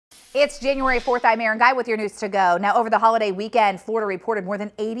It's January 4th. I'm Erin Guy with your news to go. Now, over the holiday weekend, Florida reported more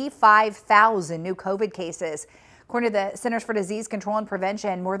than 85,000 new COVID cases. According to the Centers for Disease Control and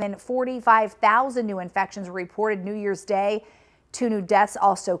Prevention, more than 45,000 new infections were reported New Year's Day. 2 new deaths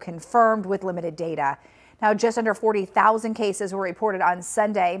also confirmed with limited data. Now, just under 40,000 cases were reported on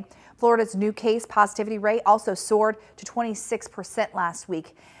Sunday. Florida's new case positivity rate also soared to 26% last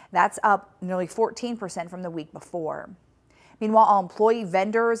week. That's up nearly 14% from the week before. Meanwhile, all employee,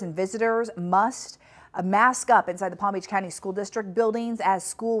 vendors, and visitors must mask up inside the Palm Beach County School District buildings as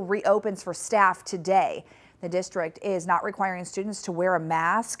school reopens for staff today. The district is not requiring students to wear a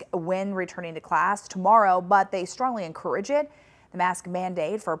mask when returning to class tomorrow, but they strongly encourage it. The mask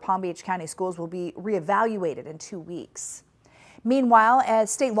mandate for Palm Beach County schools will be reevaluated in 2 weeks. Meanwhile, a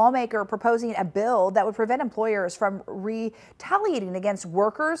state lawmaker proposing a bill that would prevent employers from retaliating against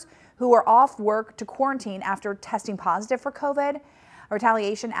workers who are off work to quarantine after testing positive for COVID.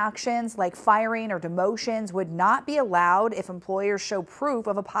 Retaliation actions like firing or demotions would not be allowed if employers show proof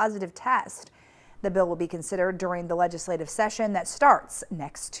of a positive test. The bill will be considered during the legislative session that starts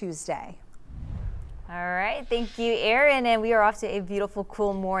next Tuesday. All right, thank you, Erin. And we are off to a beautiful,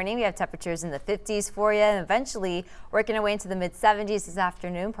 cool morning. We have temperatures in the 50s for you, and eventually working our way into the mid-70s this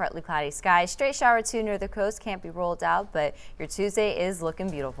afternoon. Partly cloudy skies. Straight shower or two near the coast can't be rolled out, but your Tuesday is looking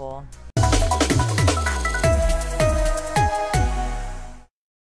beautiful.